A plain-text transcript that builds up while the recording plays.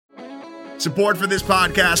Support for this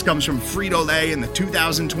podcast comes from Frito-Lay and the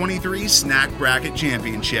 2023 Snack Bracket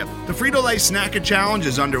Championship. The Frito-Lay Snack-A Challenge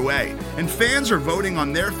is underway, and fans are voting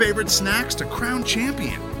on their favorite snacks to crown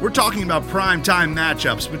champion. We're talking about prime-time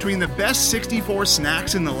matchups between the best 64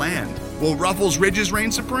 snacks in the land. Will Ruffles Ridges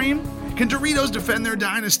reign supreme? Can Doritos defend their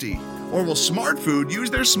dynasty? Or will Smart Food use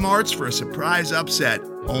their smarts for a surprise upset?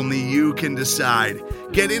 Only you can decide.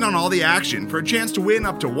 Get in on all the action for a chance to win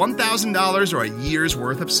up to $1,000 or a year's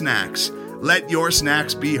worth of snacks. Let your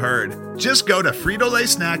snacks be heard. Just go to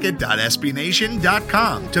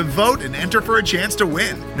fritolaysnacket.sbnation.com to vote and enter for a chance to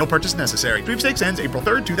win. No purchase necessary. Sweepstakes ends April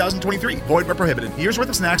 3rd, 2023. Void where prohibited. Year's worth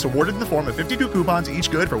of snacks awarded in the form of 52 coupons, each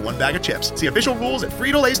good for one bag of chips. See official rules at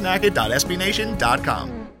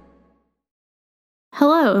fritolaysnacket.sbnation.com.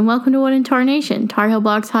 Hello, and welcome to What in Tar Nation, Tar Heel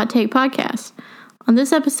Blog's Hot Take Podcast. On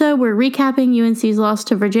this episode, we're recapping UNC's loss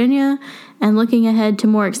to Virginia and looking ahead to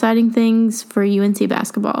more exciting things for UNC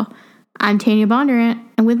basketball. I'm Tanya Bondurant,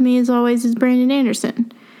 and with me as always is Brandon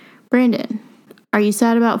Anderson. Brandon, are you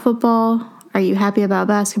sad about football? Are you happy about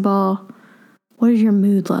basketball? What is your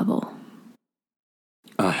mood level?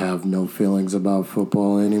 I have no feelings about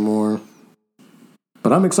football anymore,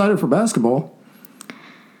 but I'm excited for basketball.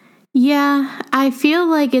 Yeah, I feel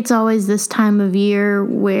like it's always this time of year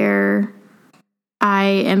where I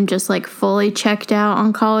am just like fully checked out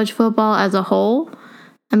on college football as a whole.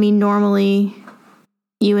 I mean, normally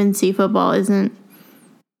UNC football isn't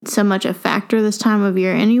so much a factor this time of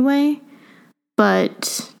year anyway,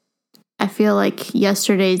 but I feel like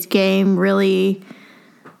yesterday's game really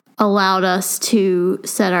allowed us to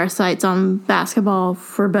set our sights on basketball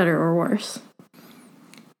for better or worse.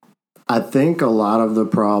 I think a lot of the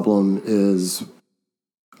problem is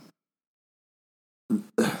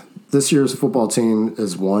this year's football team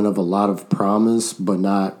is one of a lot of promise, but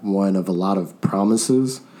not one of a lot of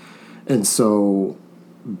promises. And so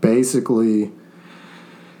basically,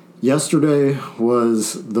 yesterday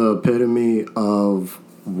was the epitome of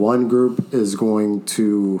one group is going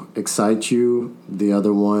to excite you, the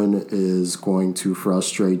other one is going to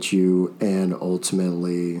frustrate you, and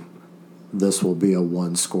ultimately this will be a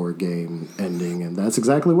one-score game ending, and that's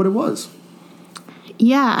exactly what it was.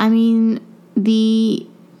 Yeah, I mean, the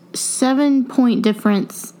 7-point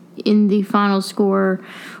difference in the final score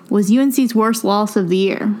was UNC's worst loss of the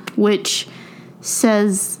year, which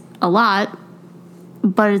says a lot,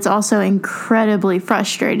 but it's also incredibly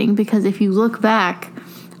frustrating because if you look back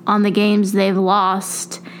on the games they've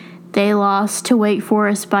lost, they lost to Wake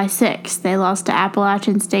Forest by 6. They lost to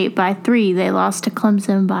Appalachian State by 3. They lost to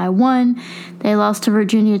Clemson by 1. They lost to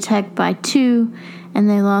Virginia Tech by 2. And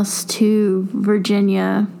they lost to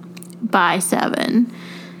Virginia by 7,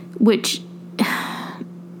 which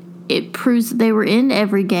it proves that they were in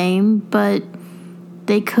every game, but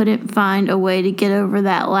they couldn't find a way to get over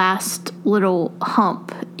that last little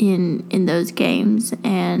hump in those games.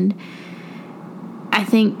 And I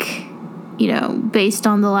think, based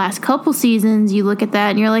on the last couple seasons, you look at that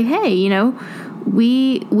and you're like, hey,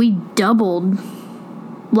 we doubled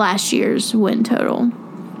last year's win total.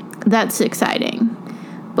 That's exciting.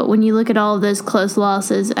 But when you look at all of those close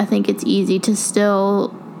losses, I think it's easy to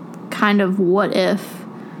still kind of what if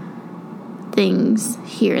things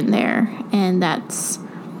here and there. And it's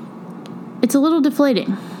a little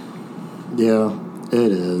deflating. Yeah,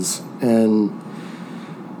 it is. And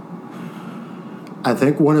I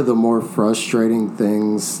think one of the more frustrating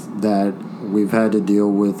things that we've had to deal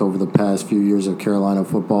with over the past few years of Carolina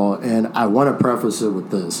football, and I want to preface it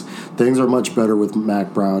with this. Things are much better with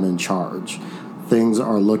Mack Brown in charge. Things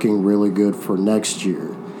are looking really good for next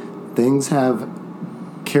year. Things have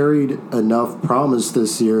carried enough promise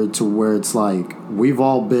this year to where it's like we've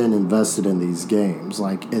all been invested in these games.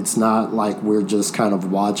 Like, it's not like we're just kind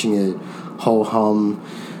of watching it ho-hum.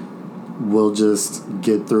 We'll just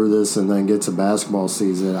get through this and then get to basketball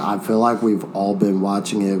season. I feel like we've all been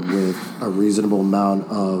watching it with a reasonable amount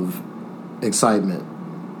of excitement.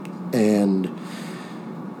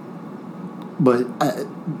 But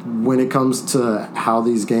when it comes to how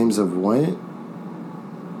these games have went,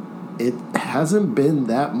 it hasn't been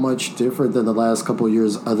that much different than the last couple of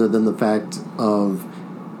years, other than the fact of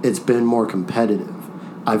it's been more competitive.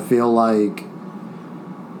 I feel like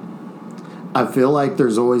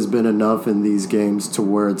there's always been enough in these games to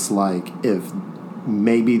where it's like if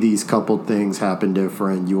maybe these couple things happen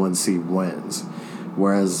different, UNC wins.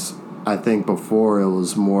 Whereas I think before it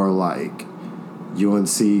was more like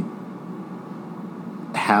UNC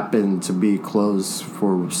happened to be close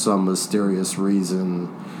for some mysterious reason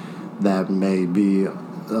that may be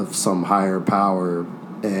of some higher power,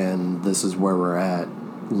 and this is where we're at.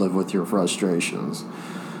 Live with your frustrations.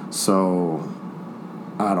 So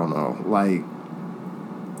I don't know. Like,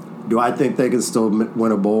 do I think they can still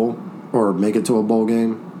win a bowl or make it to a bowl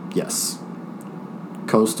game? Yes.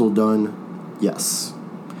 Coastal done? Yes.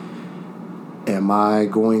 Am I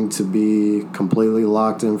going to be completely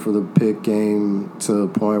locked in for the Pitt game to the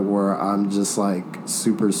point where I'm just like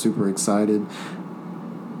super, super excited?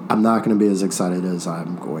 I'm not going to be as excited as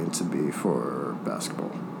I'm going to be for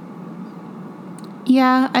basketball.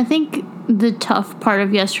 Yeah, I think the tough part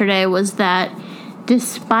of yesterday was that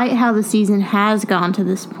despite how the season has gone to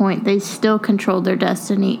this point, they still controlled their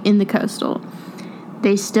destiny in the Coastal.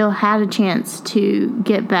 They still had a chance to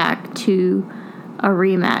get back to a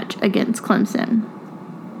rematch against Clemson.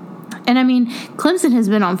 And I mean, Clemson has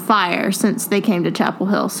been on fire since they came to Chapel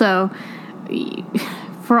Hill. So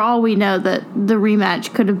for all we know, that the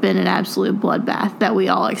rematch could have been an absolute bloodbath that we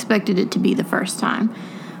all expected it to be the first time.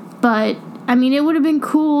 But I mean, it would have been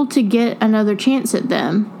cool to get another chance at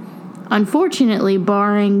them. Unfortunately,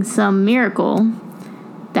 barring some miracle,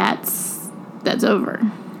 that's over.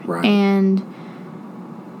 Right. And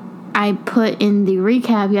I put in the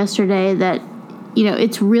recap yesterday that, you know,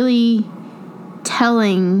 it's really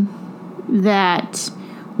telling that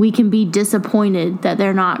we can be disappointed that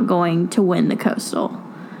they're not going to win the Coastal.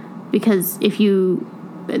 Because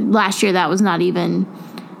last year that was not even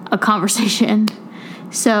a conversation.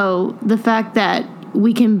 So the fact that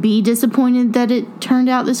we can be disappointed that it turned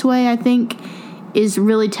out this way, I think, is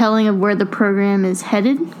really telling of where the program is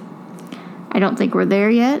headed. I don't think we're there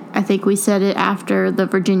yet. I think we said it after the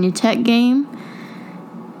Virginia Tech game.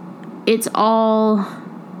 It's all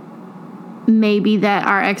maybe that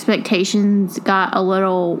our expectations got a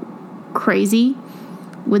little crazy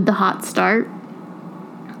with the hot start.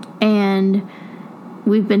 And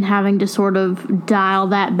we've been having to sort of dial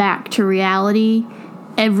that back to reality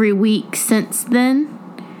every week since then.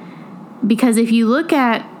 Because if you look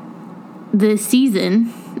at the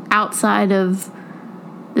season outside of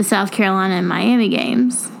the South Carolina and Miami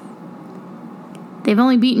games, they've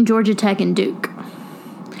only beaten Georgia Tech and Duke.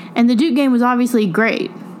 And the Duke game was obviously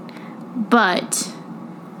great, but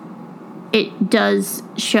it does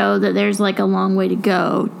show that there's like a long way to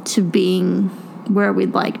go to being where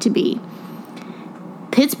we'd like to be.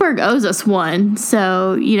 Pittsburgh owes us one,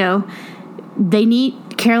 so, you know,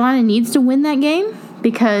 Carolina needs to win that game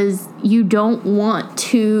because you don't want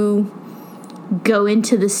to go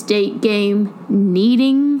into the state game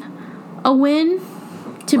needing a win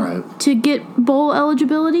to get bowl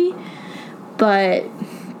eligibility. But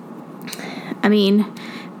I mean,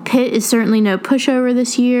 Pitt is certainly no pushover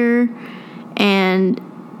this year, and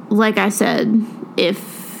like I said,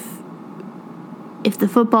 if the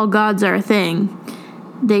football gods are a thing,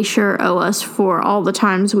 they sure owe us for all the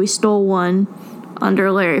times we stole one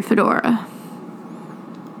under Larry Fedora.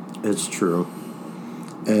 It's true.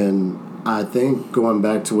 And I think going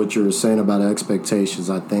back to what you were saying about expectations,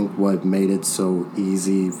 I think what made it so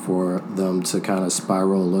easy for them to kind of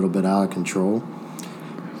spiral a little bit out of control.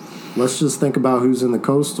 Let's just think about who's in the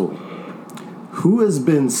Coastal. Who has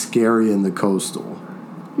been scary in the Coastal?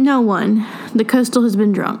 No one. The Coastal has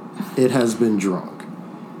been drunk. It has been drunk.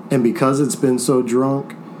 And because it's been so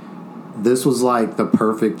drunk, this was like the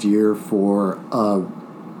perfect year for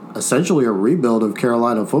essentially a rebuild of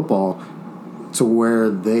Carolina football to where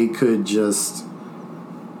they could just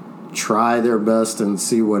try their best and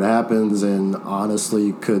see what happens, and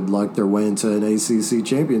honestly could luck their way into an ACC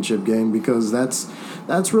championship game, because that's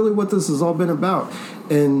really what this has all been about.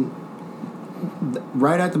 And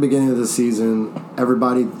right at the beginning of the season,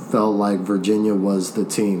 everybody felt like Virginia was the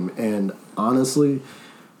team. And honestly,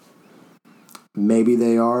 maybe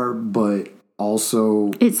they are, but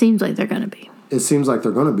also it seems like they're going to be. It seems like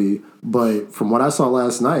they're going to be. But from what I saw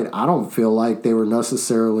last night, I don't feel like they were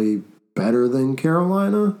necessarily better than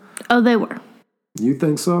Carolina. Oh, they were. You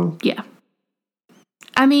think so? Yeah.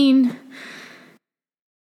 I mean,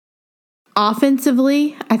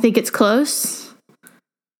 offensively, I think it's close.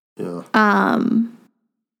 Yeah.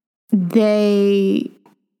 They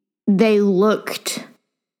looked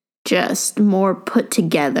just more put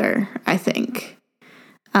together, I think.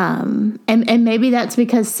 And maybe that's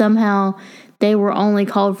because somehow they were only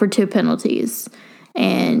called for 2 penalties.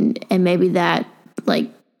 And maybe that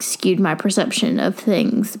like skewed my perception of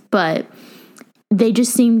things, but they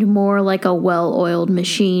just seemed more like a well-oiled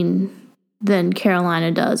machine than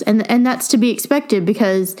Carolina does. And that's to be expected,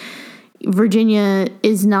 because Virginia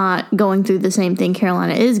is not going through the same thing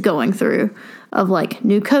Carolina is going through, of like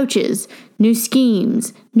new coaches, new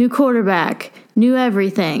schemes, new quarterback, new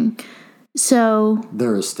everything. So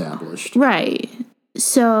they're established. Right.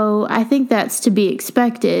 So I think that's to be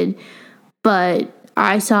expected, but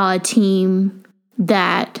I saw a team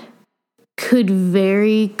that could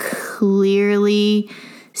very clearly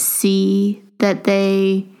see that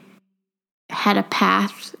they had a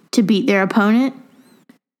path to beat their opponent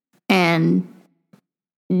and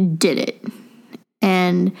did it.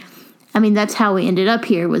 And I mean, that's how we ended up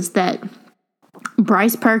here, was that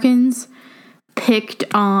Bryce Perkins picked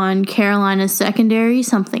on Carolina's secondary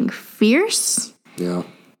something fierce. Yeah.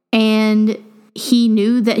 And he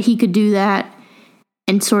knew that he could do that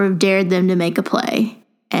and sort of dared them to make a play.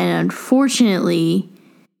 And unfortunately,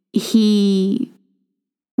 he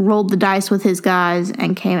rolled the dice with his guys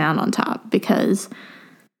and came out on top because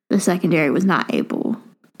the secondary was not able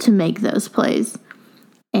to make those plays.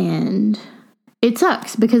 And it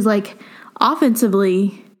sucks because, like,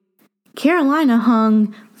 offensively, Carolina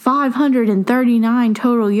hung 539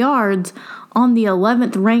 total yards on the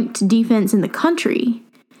 11th ranked defense in the country.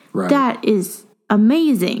 Right. That is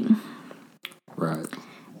amazing. Right.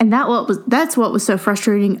 And that's what was so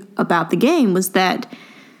frustrating about the game, was that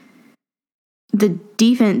the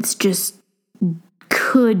defense just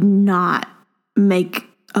could not make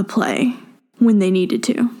a play when they needed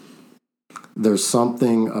to. There's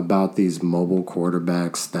something about these mobile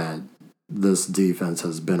quarterbacks that this defense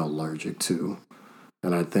has been allergic to.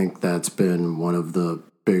 And I think that's been one of the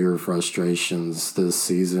bigger frustrations this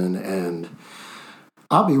season. And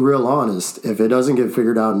I'll be real honest, if it doesn't get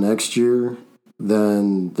figured out next year,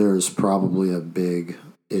 then there's probably a big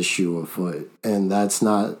issue afoot. And that's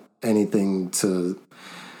not anything to...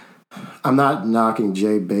 I'm not knocking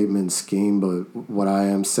Jay Bateman's scheme, but what I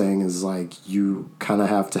am saying is, like, you kind of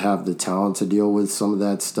have to have the talent to deal with some of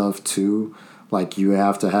that stuff too. Like, you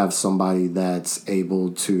have to have somebody that's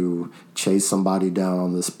able to chase somebody down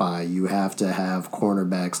on the spot. You have to have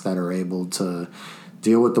cornerbacks that are able to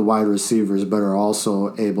deal with the wide receivers, but are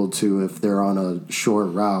also able to, if they're on a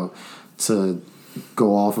short route, to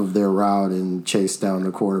go off of their route and chase down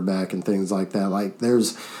the quarterback and things like that. Like,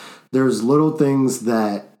 there's little things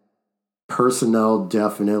that personnel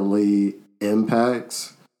definitely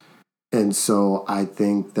impacts. And so I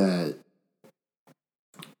think that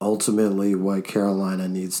ultimately what Carolina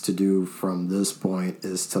needs to do from this point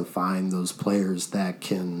is to find those players that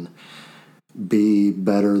can be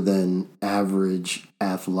better than average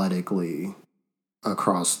athletically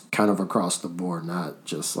across the board, not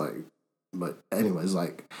just like, but anyways,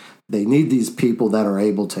 like, they need these people that are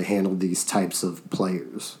able to handle these types of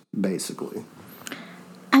players, basically.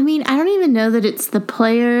 I mean, I don't even know that it's the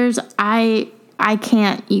players. I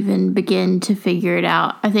can't even begin to figure it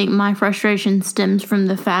out. I think my frustration stems from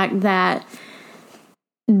the fact that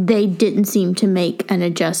they didn't seem to make an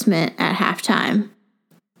adjustment at halftime.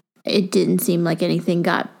 It didn't seem like anything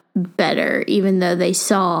got better, even though they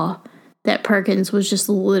saw that Perkins was just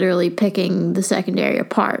literally picking the secondary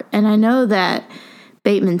apart. And I know that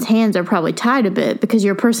Bateman's hands are probably tied a bit because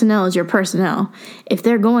your personnel is your personnel. If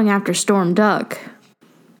they're going after Storm Duck,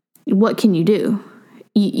 what can you do?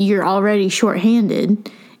 You're already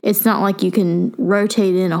shorthanded. It's not like you can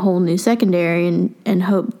rotate in a whole new secondary and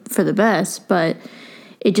hope for the best, but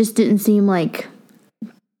it just didn't seem like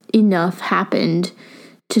enough happened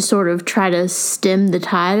to sort of try to stem the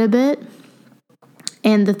tide a bit.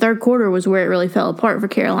 And the third quarter was where it really fell apart for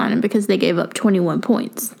Carolina because they gave up 21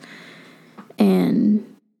 points.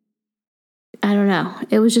 And I don't know.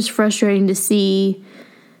 It was just frustrating to see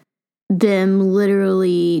them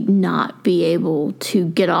literally not be able to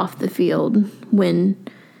get off the field when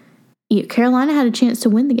Carolina had a chance to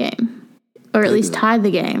win the game, or at least tie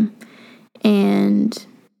the game, and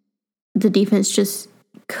the defense just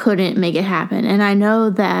couldn't make it happen. And I know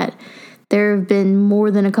that there have been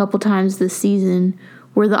more than a couple times this season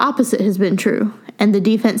where the opposite has been true, and the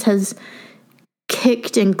defense has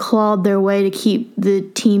kicked and clawed their way to keep the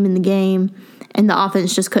team in the game, and the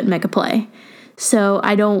offense just couldn't make a play. So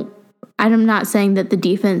I'm not saying that the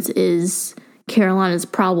defense is Carolina's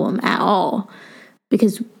problem at all,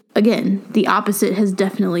 because, again, the opposite has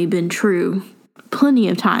definitely been true plenty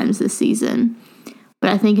of times this season.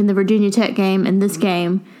 But I think in the Virginia Tech game and this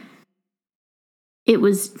game, it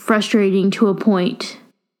was frustrating to a point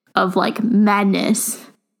of, like, madness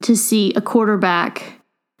to see a quarterback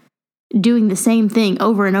doing the same thing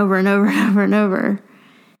over and over and over and over and over,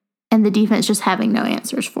 and the defense just having no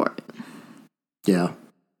answers for it. Yeah.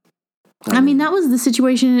 I mean, that was the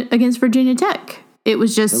situation against Virginia Tech. It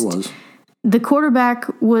was just the quarterback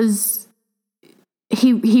was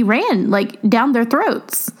he ran like down their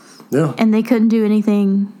throats. Yeah. And they couldn't do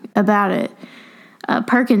anything about it.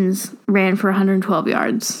 Perkins ran for 112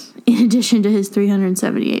 yards in addition to his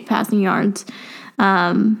 378 passing yards.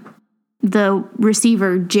 The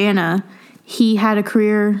receiver, Jana, he had a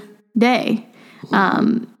career day.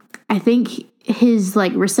 I think his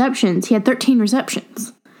receptions. He had 13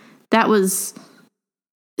 receptions. That was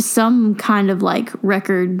some kind of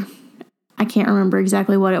record. I can't remember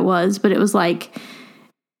exactly what it was, but it was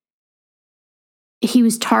he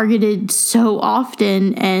was targeted so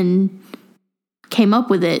often and came up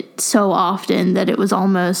with it so often that it was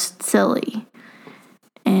almost silly.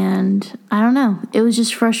 And I don't know. It was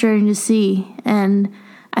just frustrating to see. And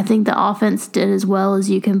I think the offense did as well as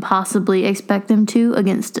you can possibly expect them to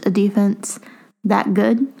against a defense that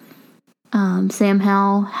good. Sam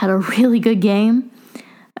Howell had a really good game.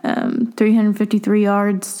 353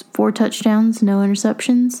 yards, 4 touchdowns, no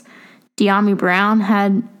interceptions. De'Ami Brown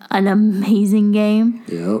had an amazing game.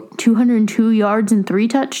 Yep. 202 yards and 3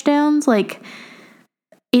 touchdowns.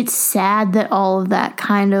 It's sad that all of that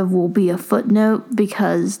kind of will be a footnote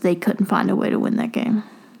because they couldn't find a way to win that game.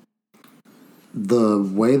 The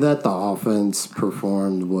way that the offense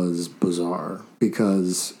performed was bizarre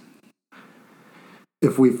because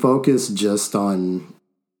if we focus just on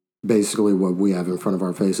basically what we have in front of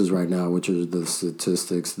our faces right now, which are the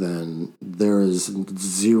statistics, then there is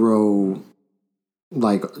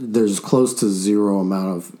there's close to zero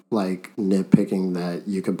amount of nitpicking that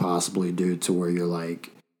you could possibly do to where you're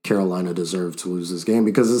Carolina deserved to lose this game,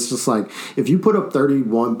 because it's just if you put up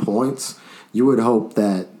 31 points, you would hope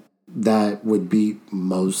that would beat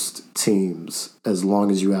most teams as long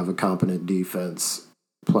as you have a competent defense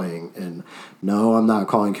playing. And no, I'm not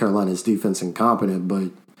calling Carolina's defense incompetent, but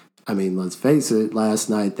I mean, let's face it, last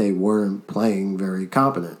night they weren't playing very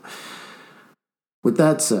competent. With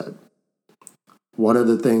that said, one of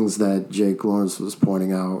the things that Jake Lawrence was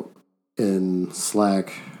pointing out in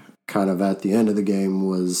Slack kind of at the end of the game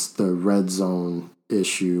was the red zone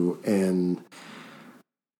issue. And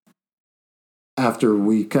after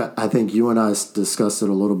I think you and I discussed it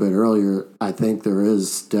a little bit earlier, I think there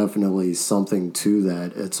is definitely something to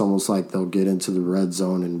that. It's almost like they'll get into the red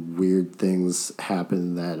zone and weird things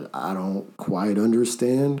happen that I don't quite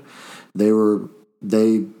understand. They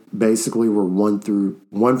basically were 1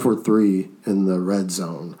 for 3 in the red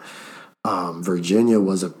zone. Virginia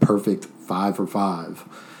was a perfect 5 for 5,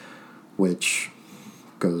 which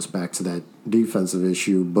goes back to that defensive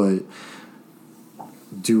issue. But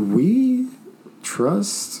do we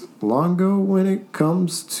trust Longo when it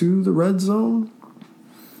comes to the red zone?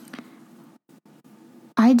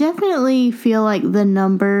 I definitely feel like the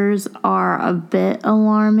numbers are a bit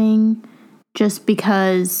alarming just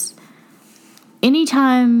because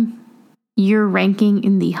anytime you're ranking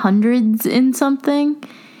in the hundreds in something,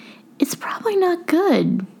 it's probably not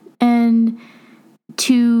good. And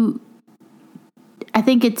I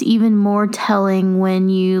think it's even more telling when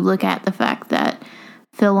you look at the fact that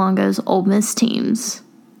Phil Longo's Ole Miss teams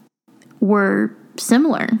were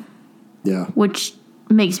similar. Yeah. Which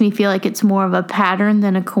makes me feel like it's more of a pattern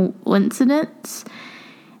than a coincidence.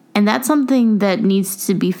 And that's something that needs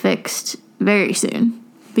to be fixed very soon,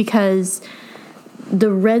 because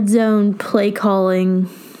the red zone play calling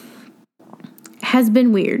has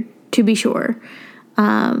been weird, to be sure.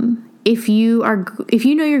 If you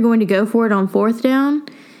know you're going to go for it on 4th down,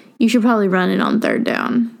 you should probably run it on 3rd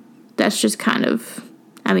down. That's just kind of,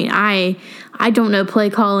 I mean, I don't know play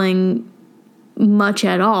calling much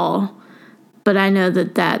at all, but I know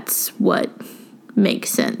that that's what makes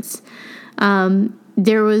sense. I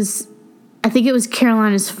think it was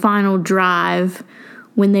Carolina's final drive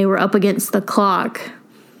when they were up against the clock.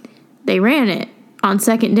 They ran it on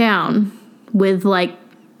 2nd down with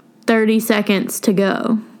 30 seconds to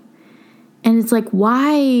go. And it's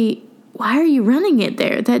why are you running it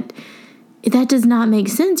there? That does not make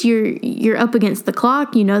sense. You're up against the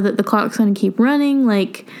clock. You know that the clock's going to keep running.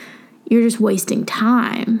 You're just wasting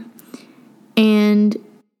time. And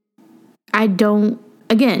Phil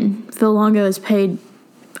Longo has paid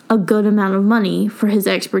a good amount of money for his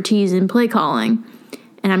expertise in play calling.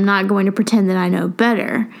 And I'm not going to pretend that I know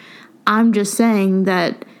better. I'm just saying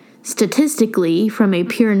that statistically, from a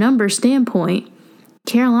pure number standpoint,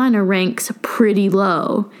 Carolina ranks pretty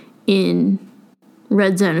low in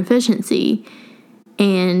red zone efficiency.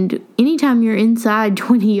 And anytime you're inside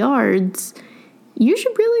 20 yards, you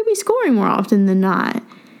should really be scoring more often than not.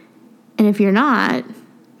 And if you're not,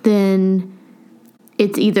 then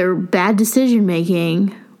it's either bad decision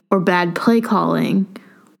making or bad play calling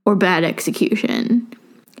or bad execution.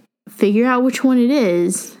 Figure out which one it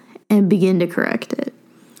is and begin to correct it.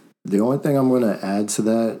 The only thing I'm going to add to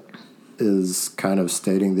that is kind of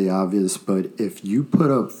stating the obvious, but if you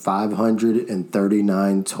put up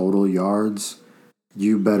 539 total yards,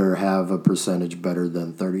 you better have a percentage better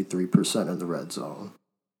than 33% in the red zone.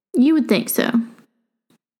 You would think so.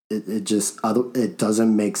 It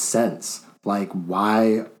doesn't make sense.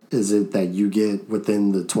 Why is it that you get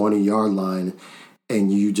within the 20-yard line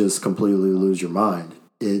and you just completely lose your mind?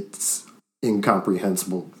 It's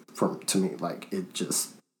incomprehensible to me. Like, it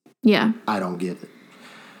just, yeah, I don't get it.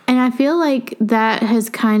 And I feel like that has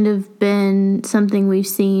kind of been something we've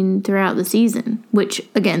seen throughout the season, which,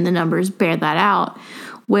 again, the numbers bear that out,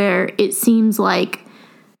 where it seems like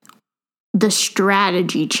the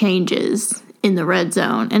strategy changes in the red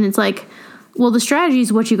zone. And it's like, well, the strategy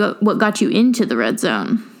is what got you into the red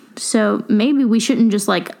zone. So maybe we shouldn't just,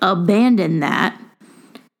 like, abandon that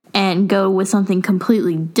and go with something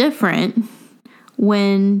completely different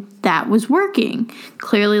when that was working.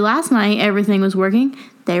 Clearly last night, everything was working.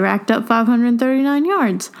 They racked up 539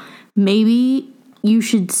 yards. Maybe you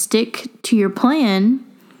should stick to your plan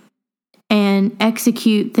and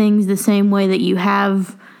execute things the same way that you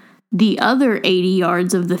have the other 80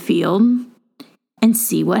 yards of the field and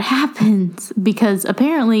see what happens. Because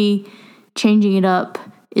apparently changing it up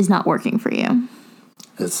is not working for you.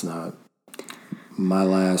 It's not. My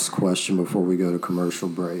last question before we go to commercial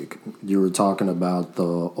break. You were talking about the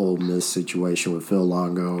Ole Miss situation with Phil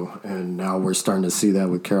Longo, and now we're starting to see that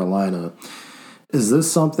with Carolina. Is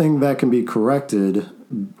this something that can be corrected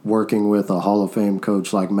working with a Hall of Fame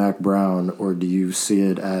coach like Mac Brown, or do you see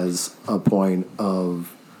it as a point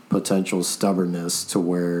of potential stubbornness to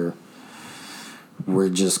where we're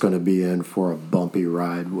just going to be in for a bumpy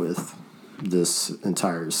ride with this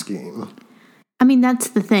entire scheme? I mean, that's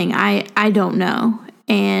the thing. I don't know.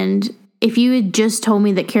 And if you had just told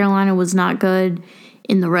me that Carolina was not good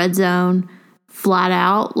in the red zone, flat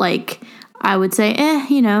out, like, I would say,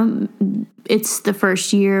 it's the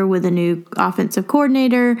first year with a new offensive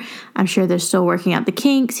coordinator. I'm sure they're still working out the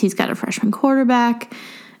kinks. He's got a freshman quarterback.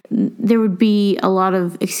 There would be a lot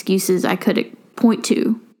of excuses I could point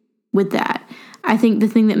to with that. I think the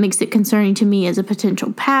thing that makes it concerning to me as a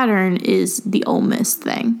potential pattern is the Ole Miss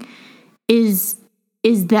thing. Is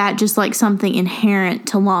that just like something inherent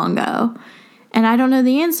to Longo? And I don't know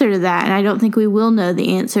the answer to that, and I don't think we will know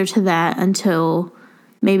the answer to that until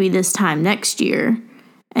maybe this time next year,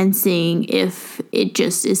 and seeing if it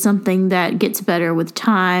just is something that gets better with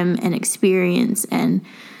time and experience and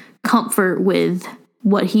comfort with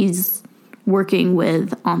what he's working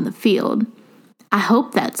with on the field. I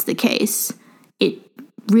hope that's the case. It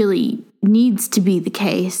really needs to be the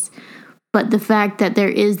case. But the fact that there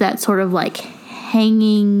is that sort of like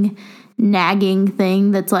hanging, nagging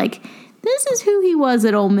thing that's like, this is who he was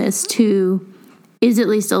at Ole Miss too, is at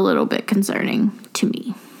least a little bit concerning to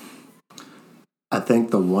me. I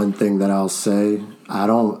think the one thing that I'll say,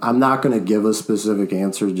 I'm not going to give a specific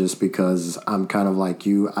answer just because I'm kind of like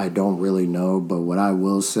you. I don't really know. But what I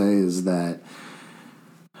will say is that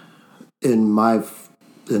in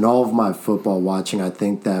all of my football watching, I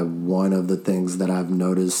think that one of the things that I've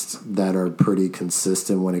noticed that are pretty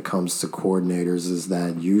consistent when it comes to coordinators is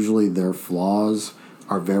that usually their flaws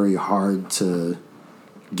are very hard to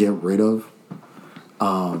get rid of.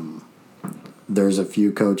 There's a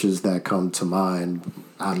few coaches that come to mind.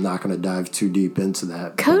 I'm not going to dive too deep into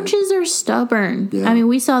that. Coaches are stubborn. Yeah. I mean,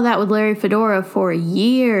 we saw that with Larry Fedora for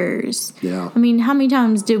years. Yeah. I mean, how many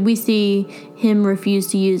times did we see him refuse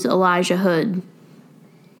to use Elijah Hood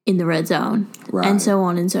in the red zone, right, and so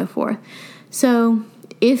on and so forth? So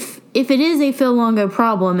if it is a Phil Longo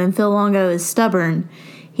problem and Phil Longo is stubborn,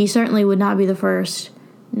 he certainly would not be the first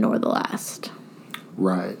nor the last.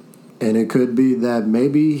 Right. And it could be that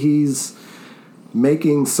maybe he's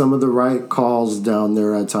making some of the right calls down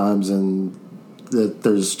there at times and that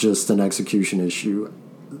there's just an execution issue.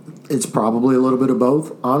 It's probably a little bit of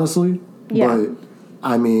both, honestly. Yeah. But,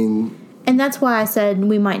 I mean... And that's why I said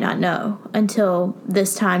we might not know until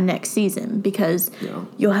this time next season, because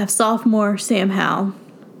you'll have sophomore Sam Howell.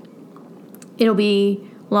 It'll be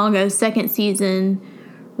Longo's second season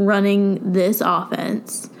running this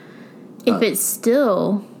offense. If it's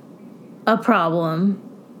still a problem,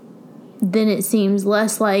 then it seems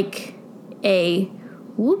less like a,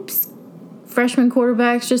 whoops, freshman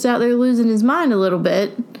quarterback's just out there losing his mind a little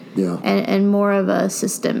bit. Yeah. And more of a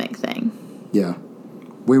systemic thing. Yeah.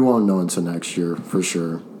 We won't know until next year, for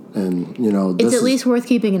sure. And, it's at least worth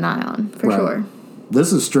keeping an eye on, for sure.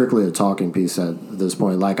 This is strictly a talking piece at this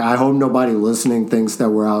point. Like, I hope nobody listening thinks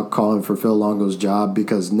that we're out calling for Phil Longo's job,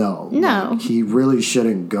 because no. Like, he really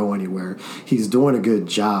shouldn't go anywhere. He's doing a good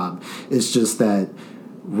job. It's just that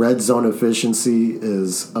red zone efficiency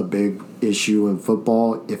is a big issue in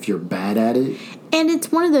football if you're bad at it. And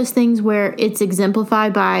it's one of those things where it's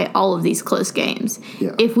exemplified by all of these close games.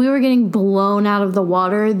 Yeah. If we were getting blown out of the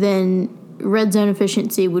water, then red zone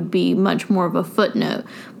efficiency would be much more of a footnote.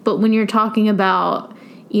 But when you're talking about,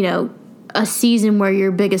 a season where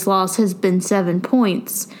your biggest loss has been 7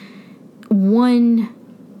 points, one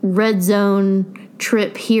red zone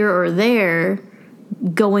trip here or there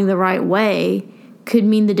going the right way could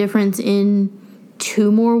mean the difference in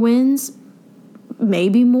 2 more wins,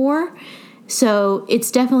 maybe more. So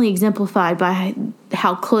it's definitely exemplified by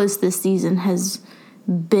how close this season has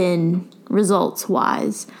been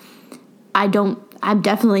results-wise. I'm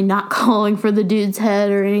definitely not calling for the dude's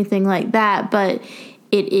head or anything like that, but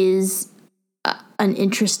it is an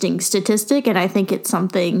interesting statistic, and I think it's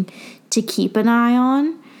something to keep an eye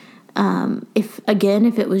on.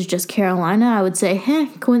 If it was just Carolina, I would say,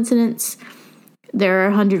 coincidence. There are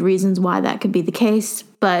 100 reasons why that could be the case,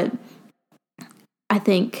 but I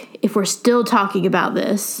think if we're still talking about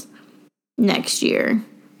this next year,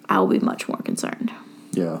 I will be much more concerned.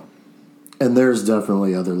 Yeah. And there's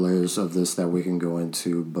definitely other layers of this that we can go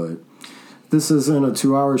into, but this isn't a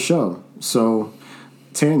 2-hour show. So,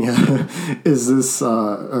 Tanya, is this,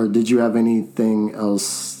 or did you have anything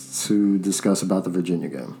else to discuss about the Virginia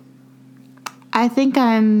game? I think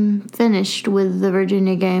I'm finished with the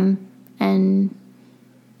Virginia game and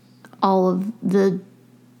all of the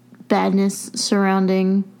badness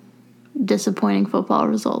surrounding disappointing football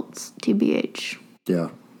results, TBH. Yeah.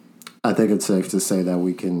 I think it's safe to say that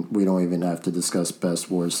we don't even have to discuss best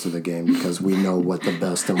worst of the game because we know what the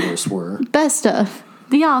best and worst were. Best of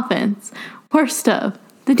the offense, worst of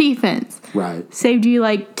the defense. Right. Saved you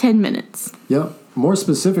like 10 minutes. Yep. More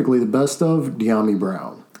specifically, the best of De'Ami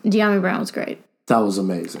Brown. De'Ami Brown was great. That was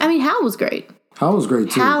amazing. I mean, Hal was great. Hal was great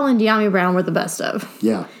too. Hal and De'Ami Brown were the best of.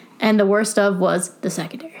 Yeah. And the worst of was the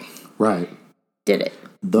secondary. Right. Did it.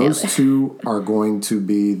 Those two are going to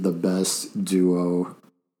be the best duo.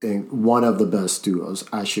 One of the best duos.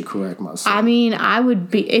 I should correct myself. I mean, I would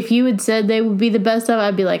be, if you had said they would be the best of,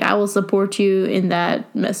 I'd be like, I will support you in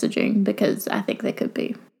that messaging because I think they could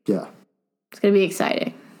be. Yeah. It's going to be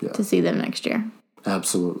exciting to see them next year.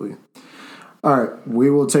 Absolutely. All right. We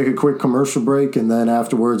will take a quick commercial break, and then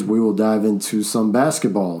afterwards we will dive into some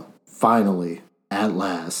basketball. Finally, at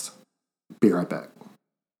last. Be right back.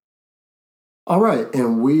 All right.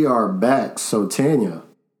 And we are back. So, Tanya,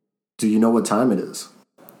 do you know what time it is?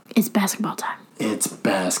 It's basketball time. It's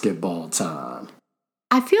basketball time.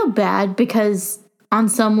 I feel bad because on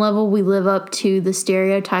some level we live up to the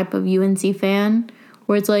stereotype of UNC fan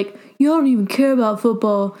where it's like, you don't even care about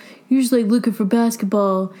football. You're just like looking for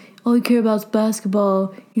basketball. All you care about is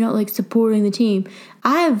basketball. You're not like supporting the team.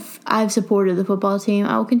 I've supported the football team.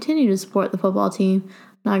 I will continue to support the football team.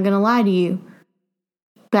 I'm not going to lie to you.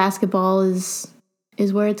 Basketball is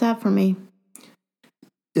where it's at for me.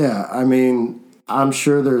 Yeah, I mean, I'm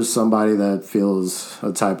sure there's somebody that feels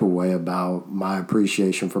a type of way about my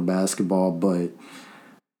appreciation for basketball, but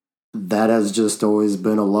that has just always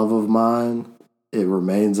been a love of mine. It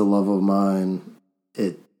remains a love of mine.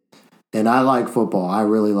 And I like football. I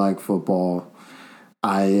really like football.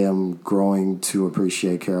 I am growing to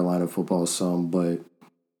appreciate Carolina football some, but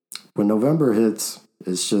when November hits,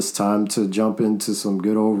 it's just time to jump into some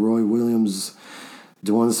good old Roy Williams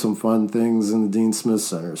doing some fun things in the Dean Smith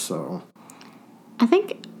Center, so I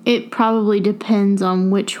think it probably depends on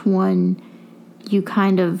which one you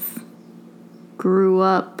kind of grew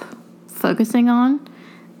up focusing on.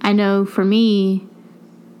 I know for me,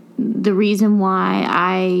 the reason why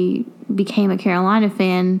I became a Carolina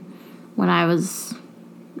fan when I was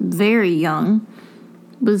very young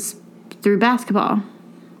was through basketball.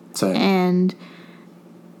 Same. And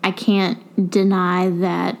I can't deny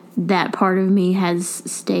that part of me has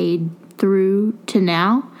stayed through to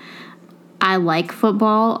now. I like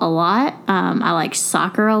football a lot. I like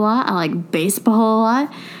soccer a lot. I like baseball a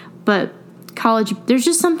lot. But college, there's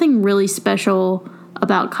just something really special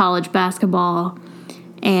about college basketball.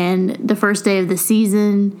 And the first day of the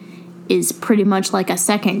season is pretty much like a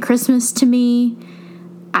second Christmas to me.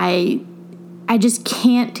 I just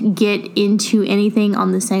can't get into anything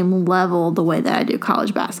on the same level the way that I do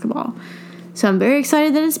college basketball. So I'm very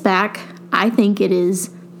excited that it's back. I think it is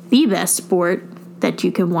the best sport that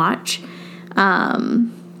you can watch.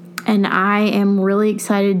 And I am really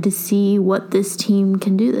excited to see what this team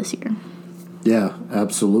can do this year. Yeah,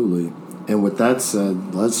 absolutely. And with that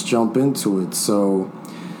said, let's jump into it. So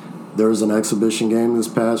there was an exhibition game this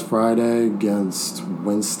past Friday against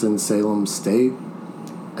Winston-Salem State.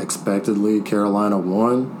 Expectedly, Carolina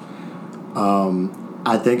won.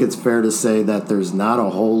 I think it's fair to say that there's not a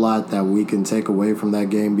whole lot that we can take away from that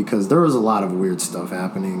game because there was a lot of weird stuff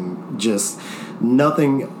happening. Just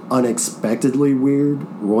nothing unexpectedly weird.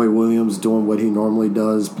 Roy Williams doing what he normally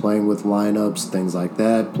does, playing with lineups, things like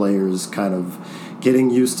that. Players kind of getting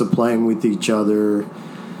used to playing with each other,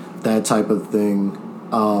 that type of thing.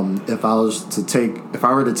 If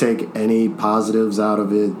I were to take any positives out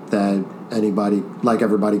of it that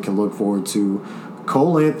everybody can look forward to,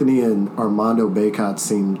 Cole Anthony and Armando Bacot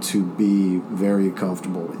seem to be very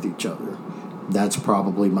comfortable with each other. That's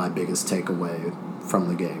probably my biggest takeaway from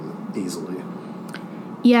the game, easily.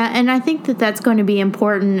 Yeah, and I think that that's going to be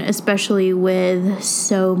important, especially with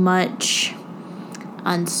so much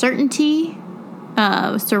uncertainty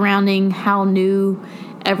surrounding how new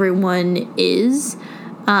everyone is.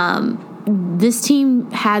 This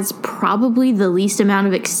team has probably the least amount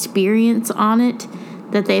of experience on it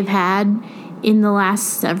that they've had in the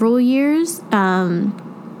last several years.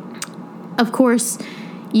 Of course,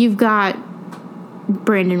 you've got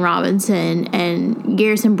Brandon Robinson, and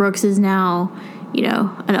Garrison Brooks is now,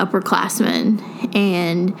 an upperclassman,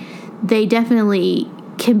 and they definitely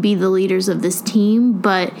can be the leaders of this team.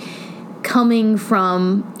 But coming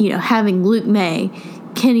from, having Luke May,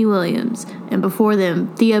 Kenny Williams, and before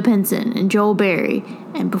them, Theo Pinson and Joel Berry,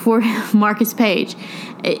 and before Marcus Page,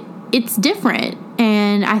 it's different.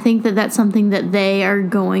 And I think that that's something that they are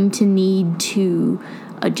going to need to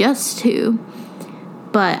adjust to.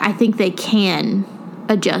 But I think they can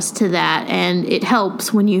adjust to that, and it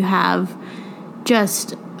helps when you have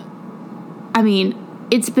it's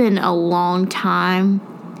been a long time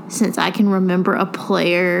since I can remember a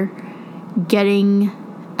player getting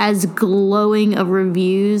as glowing of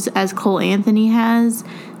reviews as Cole Anthony has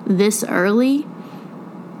this early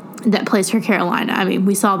that plays for Carolina.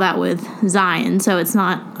 We saw that with Zion, so it's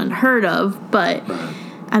not unheard of, but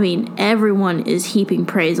everyone is heaping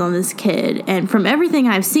praise on this kid, and from everything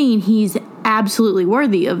I've seen, he's absolutely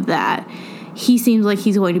worthy of that. He seems like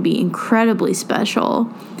he's going to be incredibly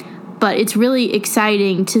special, but it's really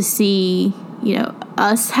exciting to see,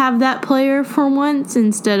 us have that player for once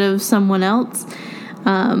instead of someone else.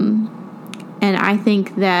 And I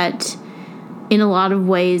think that in a lot of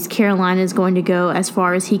ways, Carolina is going to go as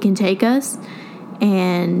far as he can take us.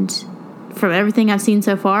 And from everything I've seen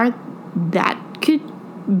so far, that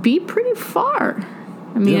could be pretty far.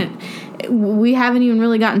 We haven't even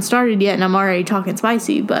really gotten started yet, and I'm already talking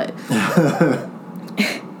spicy, but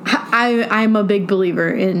I'm a big believer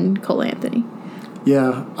in Cole Anthony.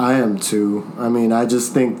 Yeah, I am too. I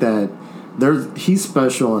just think that he's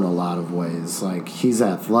special in a lot of ways. Like, he's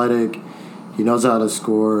athletic, he knows how to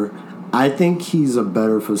score. I think he's a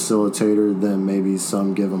better facilitator than maybe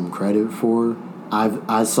some give him credit for.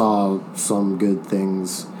 I saw some good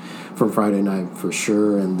things from Friday night for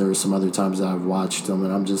sure, and there's some other times that I've watched him,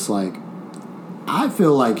 and I'm just like, I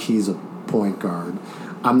feel like he's a point guard.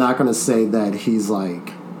 I'm not going to say that he's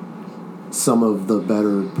like some of the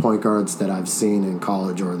better point guards that I've seen in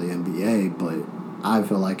college or the NBA, but I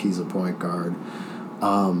feel like he's a point guard.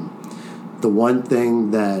 The one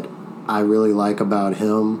thing that I really like about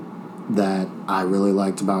him, that I really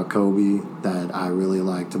liked about Kobe, that I really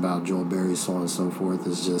liked about Joel Berry, so on and so forth,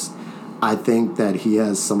 is just I think that he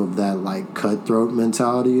has some of that like cutthroat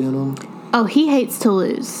mentality in him. Oh, he hates to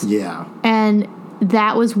lose. Yeah. And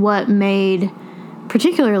that was what made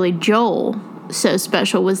particularly Joel so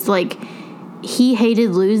special, was like he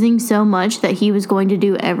hated losing so much that he was going to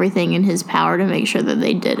do everything in his power to make sure that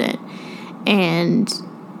they didn't. And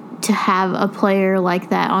to have a player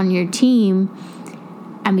like that on your team,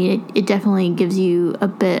 it definitely gives you a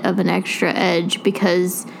bit of an extra edge,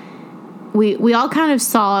 because we all kind of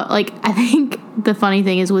saw, like, I think the funny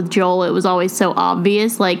thing is with Joel, it was always so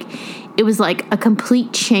obvious. Like, it was like a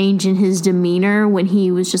complete change in his demeanor when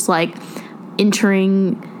he was just like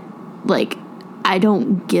entering, like, I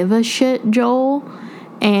don't give a shit, Joel.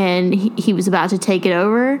 And he was about to take it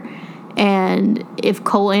over. And if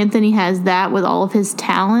Cole Anthony has that with all of his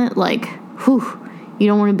talent, like, whew, you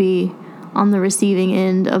don't want to be on the receiving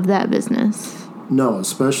end of that business. No,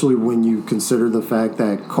 especially when you consider the fact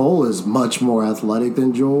that Cole is much more athletic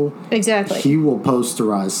than Joel. Exactly. He will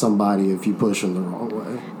posterize somebody if you push him the wrong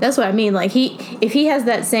way. That's what I mean. Like, if he has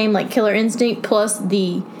that same, like, killer instinct plus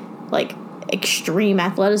the, like, extreme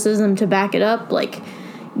athleticism to back it up, like,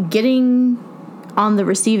 getting on the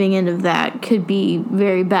receiving end of that could be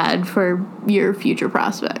very bad for your future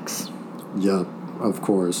prospects. Yep, of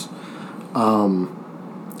course.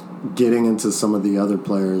 Getting into some of the other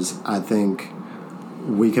players, I think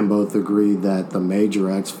we can both agree that the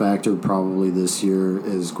major X factor probably this year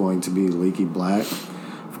is going to be Leaky Black.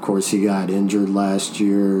 Of course, he got injured last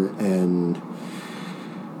year, and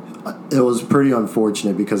it was pretty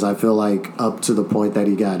unfortunate because I feel like up to the point that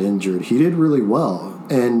he got injured, he did really well.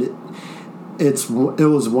 And it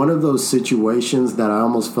was one of those situations that I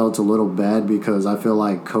almost felt a little bad because I feel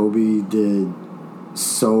like Kobe did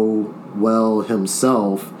so well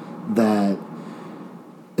himself that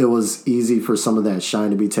it was easy for some of that shine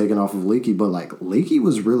to be taken off of Leaky, but like Leaky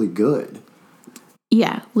was really good.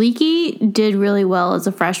 Yeah, Leaky did really well as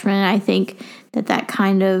a freshman. I think that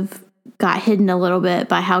kind of got hidden a little bit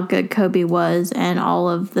by how good Kobe was and all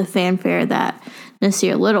of the fanfare that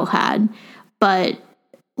Nasir Little had. But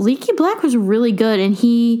Leaky Black was really good, and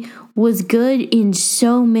he was good in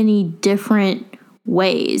so many different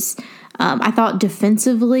ways. I thought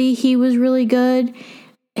defensively he was really good.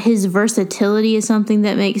 His versatility is something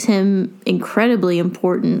that makes him incredibly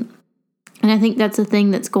important. And I think that's a thing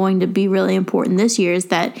that's going to be really important this year, is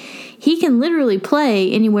that he can literally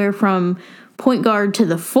play anywhere from point guard to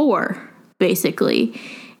the 4, basically.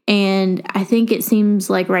 And I think it seems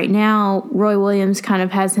like right now Roy Williams kind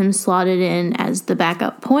of has him slotted in as the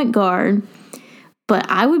backup point guard. But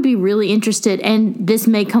I would be really interested, and this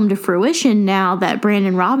may come to fruition now that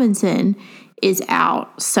Brandon Robinson is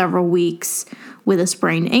out several weeks with a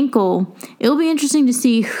sprained ankle. It'll be interesting to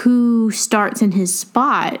see who starts in his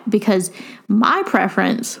spot, because my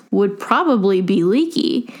preference would probably be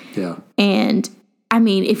Leaky. Yeah. And, I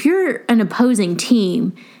mean, if you're an opposing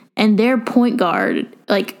team and their point guard,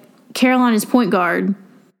 like Carolina's point guard,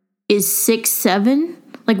 is 6'7",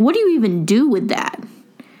 like what do you even do with that?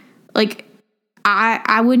 Like,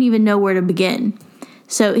 I wouldn't even know where to begin.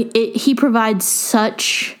 So he provides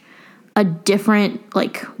such a different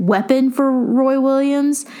like weapon for Roy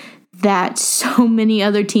Williams that so many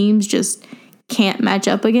other teams just can't match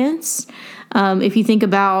up against. If you think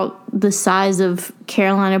about the size of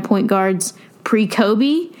Carolina point guards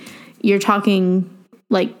pre-Kobe, you're talking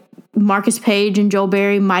like Marcus Page and Joel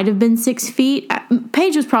Berry might have been 6 feet.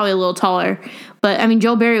 Page was probably a little taller, but I mean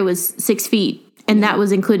Joel Berry was 6 feet, and that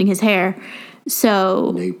was including his hair.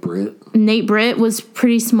 So Nate Britt was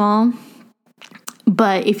pretty small.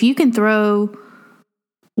 But if you can throw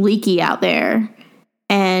Leaky out there,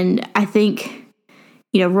 and I think,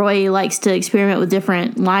 Roy likes to experiment with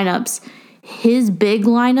different lineups. His big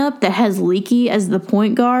lineup that has Leaky as the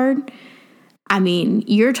point guard, I mean,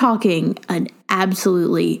 you're talking an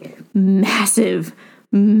absolutely massive,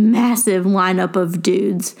 massive lineup of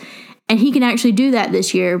dudes. And he can actually do that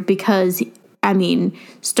this year because, I mean,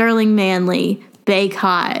 Sterling Manley,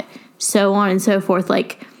 Baycott, so on and so forth,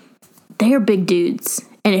 like, they are big dudes.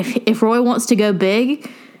 And if Roy wants to go big,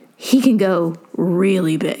 he can go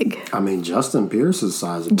really big. I mean, Justin Pierce is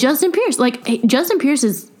sizable. Justin Pierce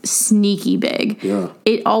is sneaky big. Yeah.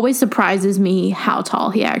 It always surprises me how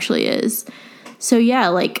tall he actually is. So, yeah,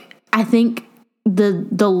 like, I think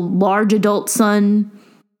the large adult son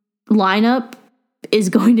lineup is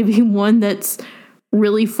going to be one that's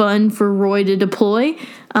really fun for Roy to deploy.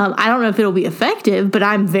 I don't know if it'll be effective, but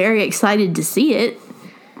I'm very excited to see it.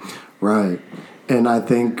 Right. And I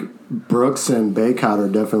think Brooks and Baycott are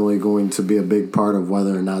definitely going to be a big part of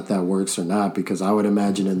whether or not that works or not, because I would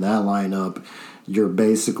imagine in that lineup, you're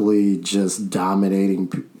basically just dominating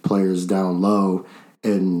players down low.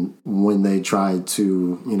 And when they try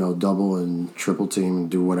to, double and triple team and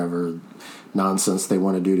do whatever nonsense they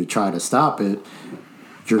want to do to try to stop it,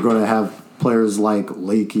 you're going to have players like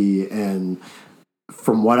Leaky and,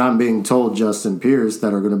 from what I'm being told, Justin Pierce,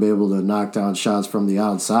 that are going to be able to knock down shots from the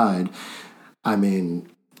outside. I mean,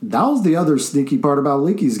 that was the other sneaky part about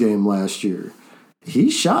Leaky's game last year. He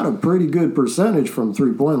shot a pretty good percentage from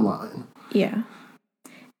three-point line. Yeah.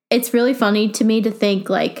 It's really funny to me to think,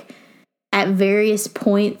 like, at various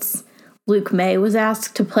points, Luke May was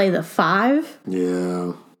asked to play the 5.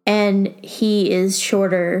 Yeah. And he is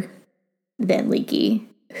shorter than Leaky,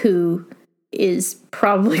 who is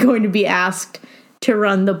probably going to be asked to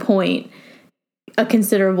run the point a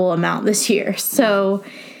considerable amount this year. So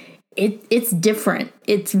it's different.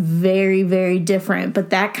 It's very, very different.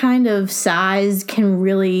 But that kind of size can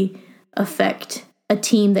really affect a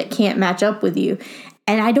team that can't match up with you.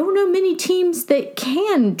 And I don't know many teams that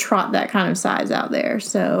can trot that kind of size out there.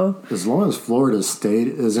 So as long as Florida State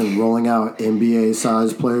isn't rolling out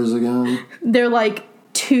NBA-sized players again. They're like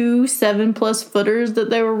 2 7+ footers that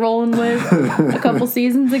they were rolling with a couple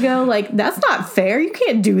seasons ago. Like, that's not fair. You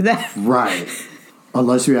can't do that. Right.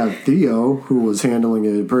 Unless you have Theo, who was handling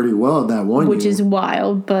it pretty well that one Which year. is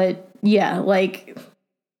wild. But, yeah, like,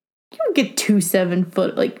 you don't get 2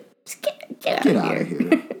 7-foot. Like, just get out of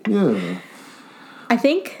here. Yeah. I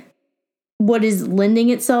think what is lending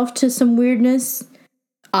itself to some weirdness,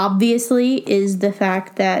 obviously, is the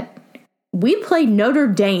fact that we played Notre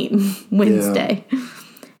Dame Wednesday. Yeah.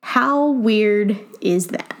 How weird is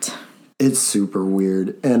that? It's super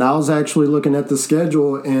weird. And I was actually looking at the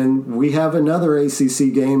schedule, and we have another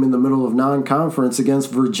ACC game in the middle of non-conference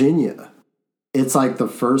against Virginia. It's like the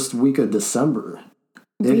first week of December.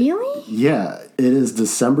 Really? Yeah. It is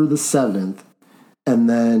December the 7th. And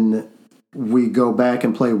then we go back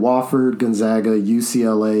and play Wofford, Gonzaga,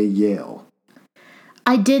 UCLA, Yale.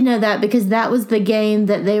 I did know that because that was the game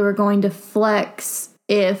that they were going to flex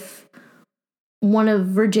if one of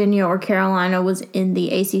Virginia or Carolina was in the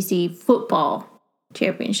ACC football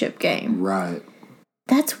championship game. Right.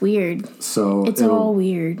 That's weird. So it's all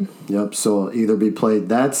weird. Yep. So it'll either be played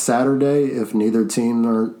that Saturday if neither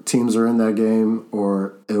teams are in that game,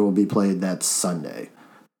 or it will be played that Sunday.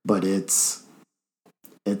 But it's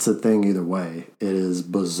a thing either way. It is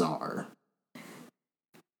bizarre.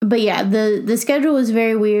 But yeah, the schedule is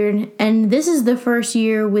very weird, and this is the first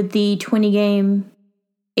year with the 20-game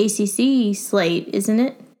ACC slate, isn't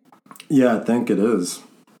it? Yeah, I think it is.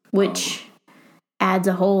 Which adds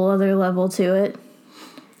a whole other level to it.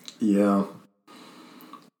 Yeah.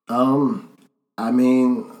 I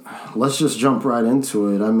mean, let's just jump right into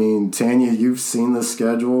it. I mean, Tanya, you've seen the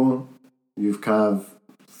schedule. You've kind of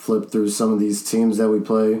flipped through some of these teams that we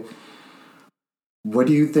play. What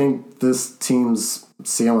do you think this team's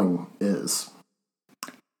ceiling is?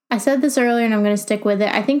 I said this earlier, and I'm going to stick with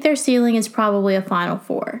it. I think their ceiling is probably a Final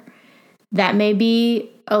Four. That may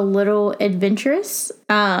be a little adventurous.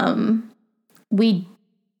 We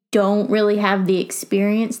don't really have the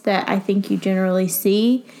experience that I think you generally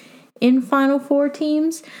see in Final Four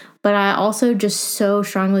teams, but I also just so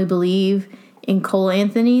strongly believe in Cole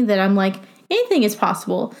Anthony that I'm like, anything is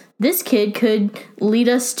possible. This kid could lead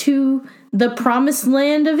us to the promised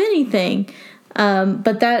land of anything.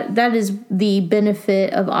 But that is the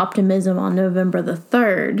benefit of optimism on November the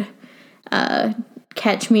 3rd.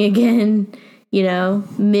 Catch me again,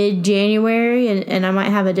 mid-January, and I might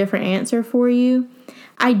have a different answer for you.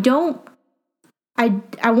 I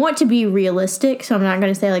want to be realistic, so I'm not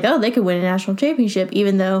going to say, like, oh, they could win a national championship,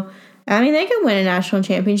 even though, they could win a national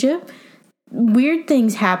championship. Weird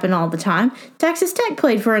things happen all the time. Texas Tech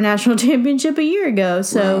played for a national championship a year ago,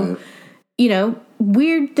 so, right.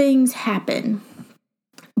 Weird things happen.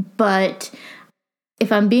 But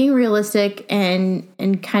if I'm being realistic and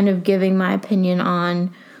kind of giving my opinion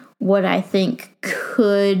on what I think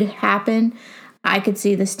could happen, I could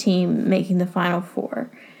see this team making the Final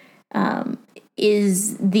Four.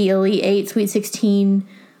 Is the Elite Eight, Sweet 16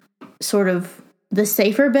 sort of the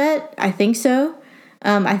safer bet? I think so.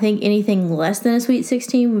 I think anything less than a Sweet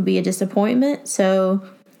 16 would be a disappointment. So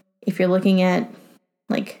if you're looking at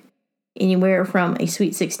like anywhere from a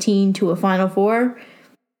Sweet 16 to a Final Four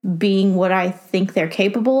being what I think they're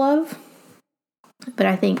capable of, but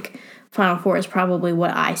I think Final Four is probably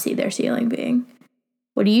what I see their ceiling being.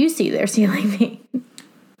 What do you see their ceiling being?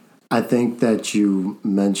 I think that you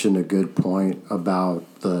mentioned a good point about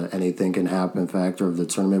the anything can happen factor of the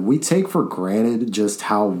tournament. We take for granted just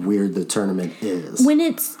how weird the tournament is. When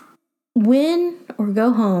it's win or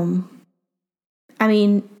go home,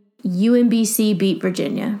 UMBC beat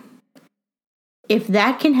Virginia. If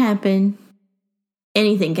that can happen,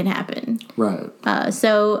 anything can happen. Right.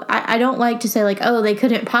 So I don't like to say, like, oh, they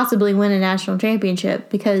couldn't possibly win a national championship,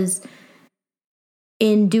 because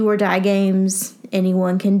in do or die games,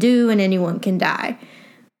 anyone can do and anyone can die.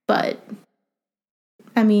 But,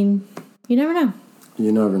 you never know.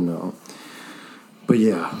 You never know. But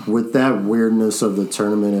yeah, with that weirdness of the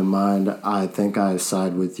tournament in mind, I think I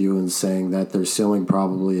side with you in saying that their ceiling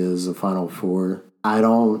probably is a Final Four. I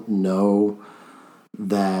don't know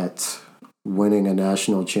that winning a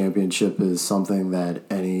national championship is something that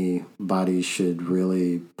anybody should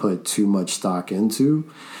really put too much stock into.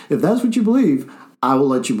 If that's what you believe, I will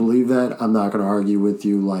let you believe that. I'm not going to argue with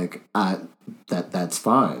you that's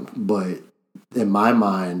fine. But in my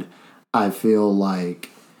mind, I feel like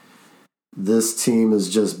this team is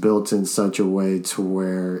just built in such a way to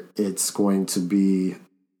where it's going to be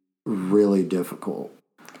really difficult.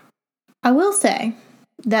 I will say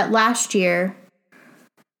that last year,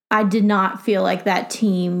 I did not feel like that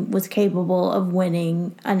team was capable of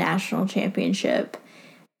winning a national championship.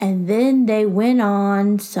 And then they went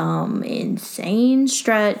on some insane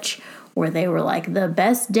stretch where they were like the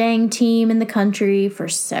best dang team in the country for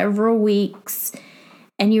several weeks.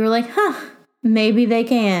 And you were like, maybe they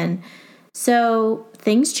can. So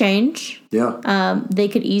things change. Yeah. They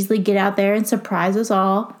could easily get out there and surprise us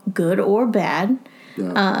all, good or bad.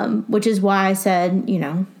 Yeah. Which is why I said,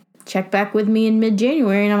 check back with me in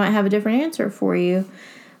mid-January and I might have a different answer for you.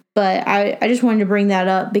 But I just wanted to bring that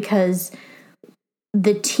up because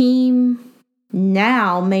the team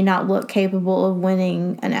now may not look capable of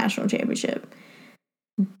winning a national championship.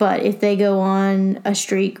 But if they go on a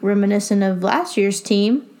streak reminiscent of last year's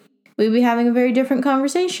team, we'd be having a very different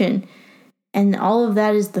conversation. And all of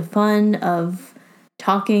that is the fun of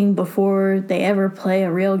talking before they ever play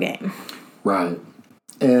a real game. Right.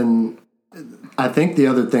 And I think the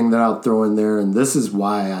other thing that I'll throw in there, and this is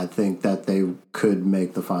why I think that they could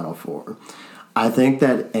make the Final Four. I think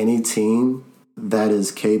that any team that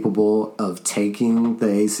is capable of taking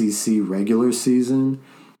the ACC regular season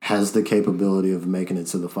has the capability of making it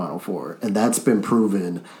to the Final Four. And that's been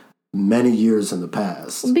proven many years in the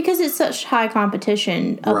past. Because it's such high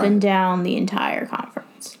competition up and down the entire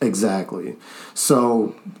conference. Exactly.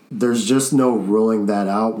 So there's just no ruling that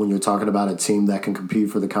out when you're talking about a team that can compete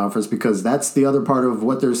for the conference, because that's the other part of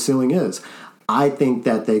what their ceiling is. I think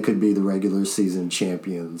that they could be the regular season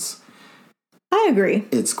champions. I agree.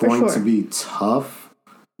 It's going to be tough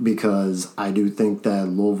because I do think that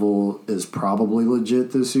Louisville is probably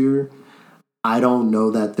legit this year. I don't know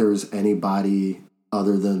that there's anybody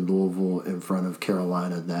other than Louisville in front of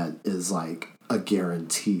Carolina that is like a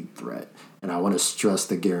guaranteed threat. And I want to stress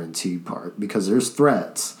the guaranteed part because there's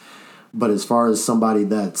threats. But as far as somebody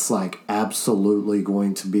that's like absolutely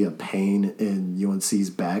going to be a pain in UNC's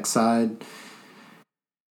backside,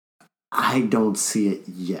 I don't see it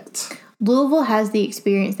yet. Louisville has the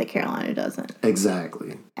experience that Carolina doesn't.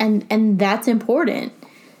 Exactly. And that's important.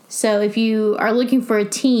 So if you are looking for a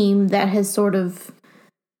team that has sort of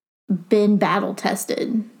been battle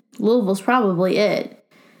tested, Louisville's probably it.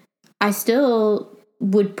 I still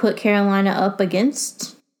would put Carolina up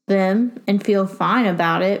against them and feel fine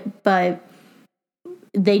about it, but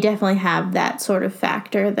they definitely have that sort of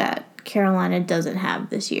factor that Carolina doesn't have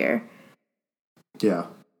this year. Yeah,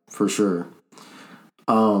 for sure.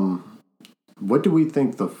 What do we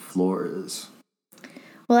think the floor is?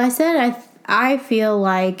 Well, I said I feel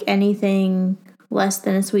like anything less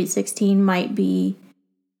than a Sweet 16 might be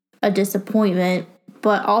a disappointment,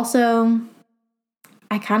 but also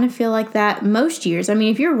I kind of feel like that most years. I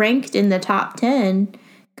mean, if you're ranked in the top 10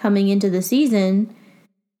 coming into the season,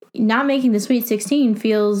 not making the Sweet 16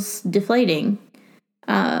 feels deflating.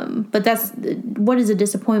 But that's what is a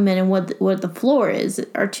disappointment and what the floor is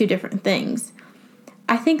are two different things.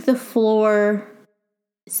 I think the floor,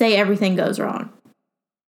 say everything goes wrong,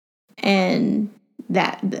 and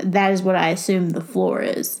that is what I assume the floor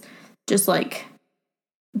is. Just like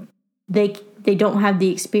they don't have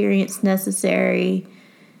the experience necessary,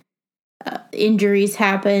 injuries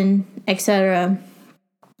happen, etc.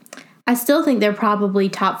 I still think they're probably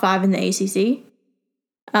top 5 in the ACC.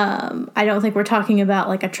 I don't think we're talking about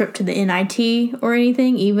like a trip to the NIT or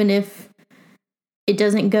anything, even if it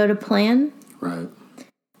doesn't go to plan. Right.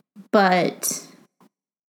 But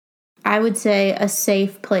I would say a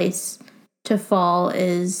safe place to fall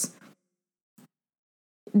is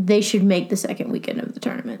they should make the second weekend of the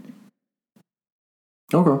tournament.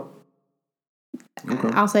 Okay.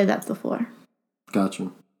 I'll say that's the floor. Gotcha.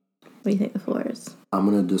 What do you think the floor is? I'm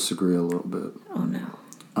going to disagree a little bit. Oh, no.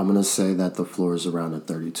 I'm going to say that the floor is around at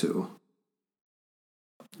 32.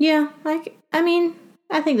 Yeah, I mean,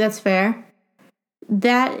 I think that's fair.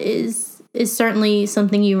 That is certainly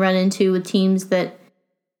something you run into with teams that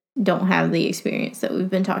don't have the experience that we've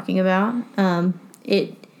been talking about.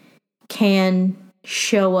 It can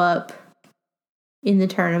show up in the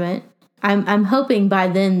tournament. I'm hoping by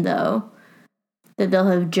then, though, that they'll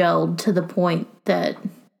have gelled to the point that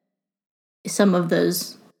some of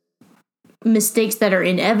those mistakes that are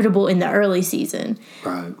inevitable in the early season.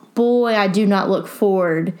 Right. Boy, I do not look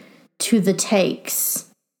forward to the takes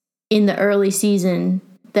in the early season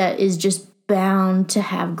that is just bound to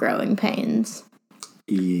have growing pains.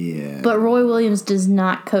 Yeah. But Roy Williams does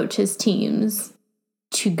not coach his teams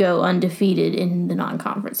to go undefeated in the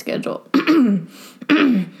non-conference schedule. You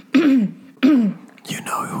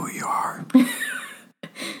know who you are.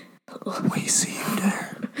 We see you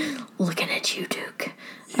there. Looking at you, Duke.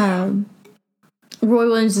 Yeah. Roy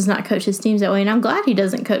Williams does not coach his teams that way, and I'm glad he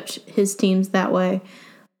doesn't coach his teams that way.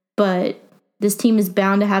 But this team is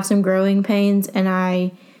bound to have some growing pains, and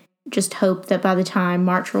I just hope that by the time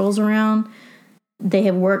March rolls around, they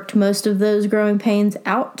have worked most of those growing pains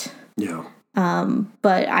out. Yeah.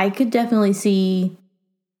 But I could definitely see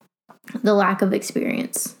the lack of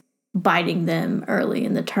experience biting them early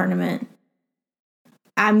in the tournament.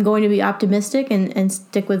 I'm going to be optimistic and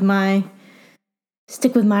stick with my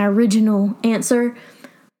original answer,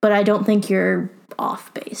 but I don't think you're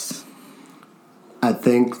off base. I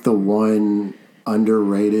think the one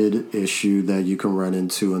underrated issue that you can run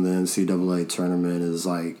into in the NCAA tournament is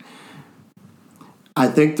like, I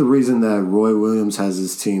think the reason that Roy Williams has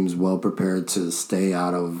his teams well prepared to stay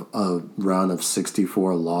out of a round of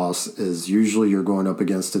 64 loss is usually you're going up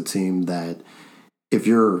against a team that if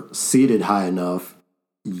you're seeded high enough,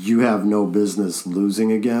 you have no business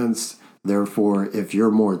losing against. Therefore, if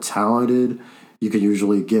you're more talented, you can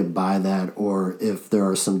usually get by that. Or if there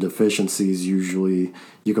are some deficiencies, usually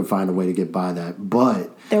you can find a way to get by that. But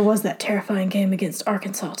there was that terrifying game against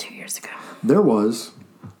Arkansas 2 years ago. There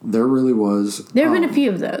really was. There have been a few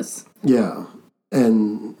of those. Yeah.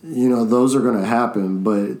 And, those are going to happen.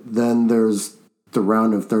 But then there's the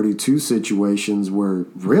round of 32 situations where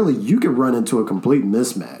really you could run into a complete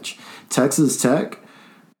mismatch. Texas Tech,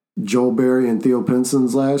 Joel Berry and Theo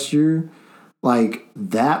Pinson's last year,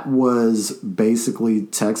 that was basically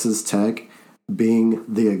Texas Tech being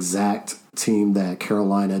the exact team that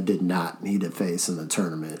Carolina did not need to face in the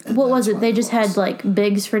tournament. What was it? They just had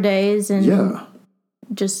bigs for days and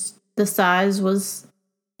just the size was,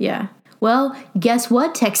 yeah. Well, guess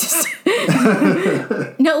what, Texas? No,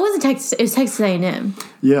 it wasn't Texas. It was Texas A&M.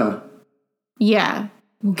 Yeah. Yeah.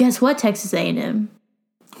 Well, guess what, Texas A&M?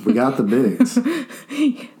 We got the bigs.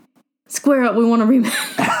 Square up. We want a rematch.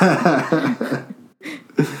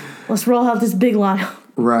 Let's roll out this big lineup.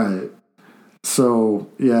 Right. So,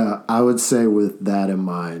 yeah, I would say with that in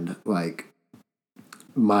mind,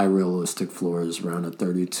 my realistic floor is around a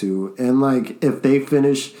 32. And, if they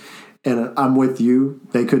finish... And I'm with you.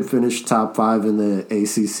 They could finish top 5 in the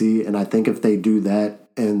ACC. And I think if they do that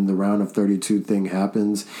and the round of 32 thing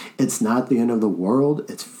happens, it's not the end of the world.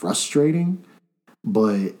 It's frustrating.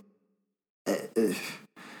 But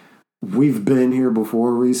we've been here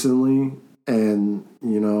before recently. And,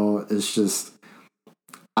 it's just,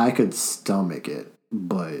 I could stomach it.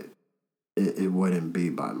 But it wouldn't be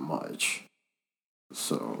by much.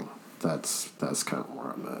 So that's kind of where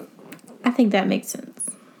I'm at. I think that makes sense.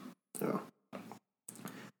 Yeah.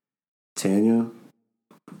 Tanya,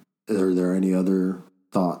 are there any other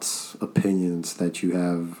thoughts, opinions that you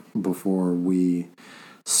have before we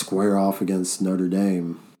square off against Notre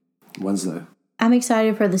Dame Wednesday? I'm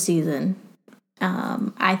excited for the season.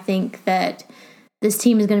 I think that this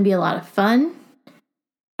team is going to be a lot of fun.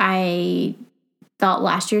 I thought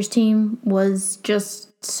last year's team was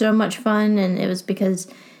just so much fun, and it was because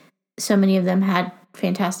so many of them had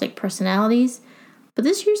fantastic personalities. But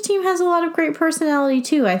this year's team has a lot of great personality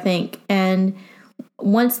too, I think. And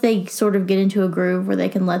once they sort of get into a groove where they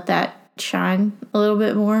can let that shine a little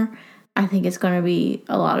bit more, I think it's going to be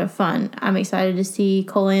a lot of fun. I'm excited to see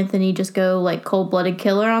Cole Anthony just go cold-blooded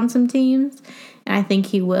killer on some teams. And I think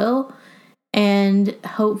he will. And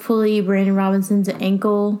hopefully Brandon Robinson's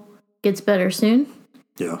ankle gets better soon.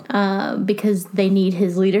 Yeah. Because they need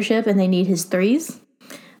his leadership and they need his threes.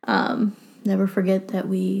 Never forget that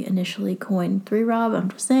we initially coined 3-Rob. I'm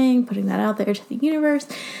just saying, putting that out there to the universe.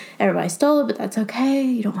 Everybody stole it, but that's okay.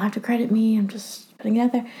 You don't have to credit me. I'm just putting it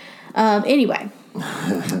out there. Anyway,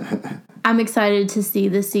 I'm excited to see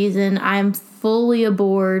this season. I'm fully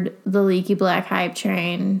aboard the Leaky Black hype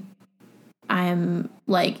train. I'm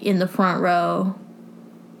in the front row,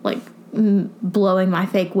 blowing my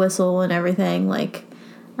fake whistle and everything.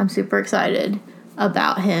 I'm super excited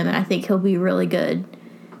about him, and I think he'll be really good.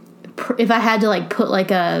 If I had to put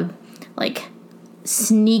a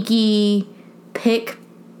sneaky pick,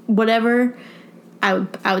 whatever, I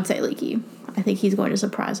would say Leaky. I think he's going to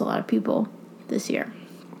surprise a lot of people this year.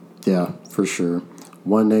 Yeah, for sure.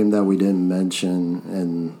 One name that we didn't mention,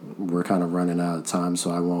 and we're kind of running out of time, so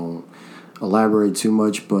I won't elaborate too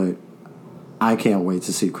much, but I can't wait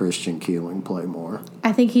to see Christian Keeling play more.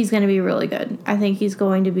 I think he's going to be really good. I think he's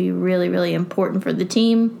going to be really, really important for the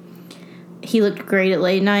team. He looked great at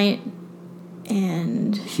late night,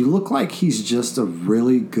 and he looked like he's just a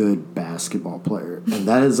really good basketball player. And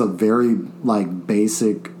that is a very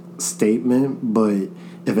basic statement, but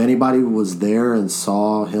if anybody was there and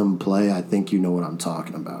saw him play, I think you know what I'm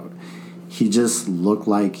talking about. He just looked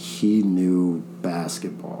like he knew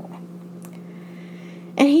basketball.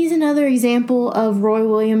 And he's another example of Roy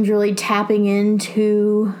Williams really tapping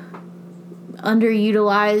into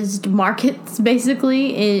underutilized markets,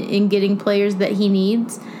 basically, in getting players that he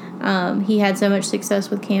needs. He had so much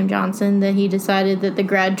success with Cam Johnson that he decided that the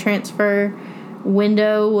grad transfer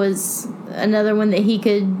window was another one that he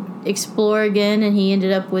could explore again, and he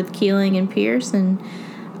ended up with Keeling and Pierce. And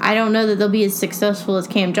I don't know that they'll be as successful as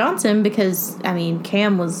Cam Johnson because,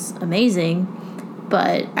 Cam was amazing,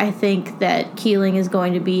 but I think that Keeling is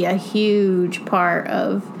going to be a huge part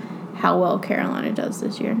of how well Carolina does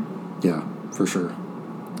this year. Yeah, for sure.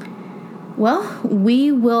 Well,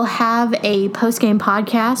 we will have a post-game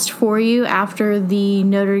podcast for you after the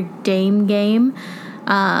Notre Dame game.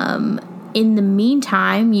 In the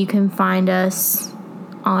meantime, you can find us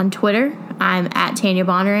on Twitter. I'm at Tanya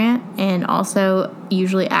Bondurant and also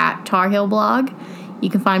usually at Tar Heel Blog. You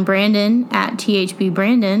can find Brandon at THB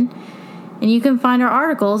Brandon. And you can find our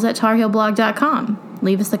articles at tarheelblog.com.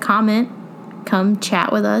 Leave us a comment. Come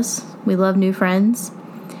chat with us. We love new friends.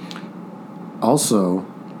 Also,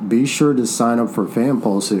 be sure to sign up for Fan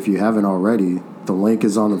Pulse if you haven't already. The link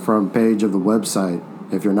is on the front page of the website.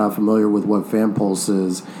 If you're not familiar with what Fan Pulse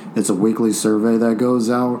is, it's a weekly survey that goes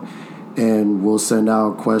out, and we'll send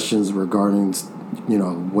out questions regarding,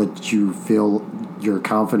 what you feel your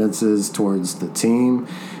confidence is towards the team,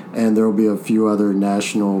 and there will be a few other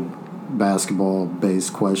national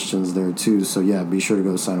basketball-based questions there too. So yeah, be sure to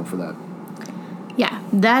go sign up for that. Yeah,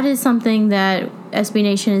 that is something that SB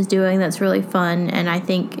Nation is doing that's really fun, and I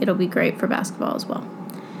think it'll be great for basketball as well.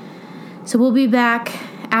 So we'll be back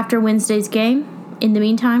after Wednesday's game. In the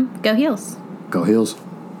meantime, go Heels. Go Heels.